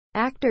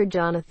Actor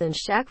Johnathon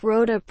Schaech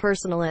wrote a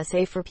personal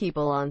essay for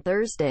People on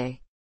Thursday,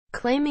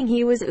 claiming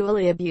he was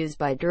ually abused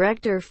by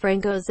director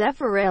Franco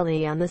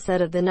Zeffirelli on the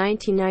set of the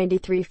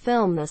 1993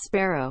 film The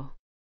Sparrow.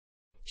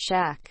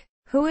 Schaech,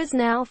 who is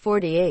now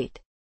 48,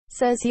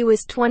 says he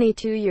was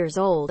 22 years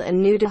old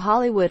and new to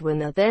Hollywood when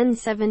the then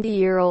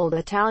 70-year-old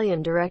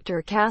Italian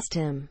director cast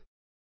him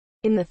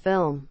in the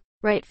film.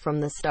 Right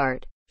from the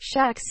start,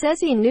 Schaech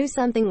says he knew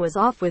something was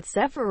off with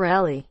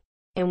Zeffirelli,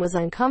 and was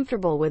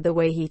uncomfortable with the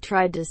way he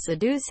tried to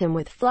seduce him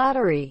with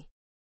flattery.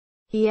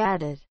 He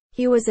added,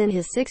 "He was in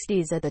his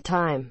 60s at the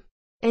time,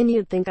 and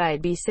you'd think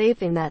I'd be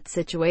safe in that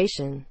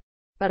situation.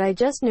 But I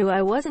just knew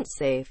I wasn't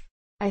safe.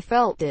 I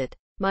felt it.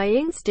 My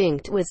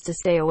instinct was to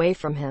stay away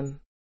from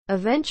him."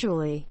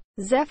 Eventually,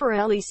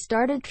 Zeffirelli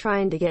started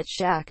trying to get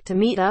Schaech to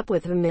meet up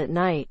with him at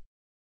night.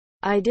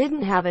 "I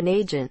didn't have an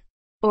agent,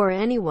 or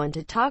anyone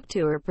to talk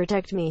to or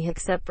protect me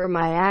except for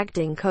my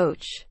acting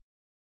coach,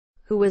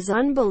 who was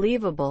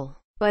unbelievable,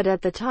 but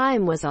at the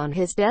time was on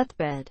his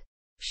deathbed."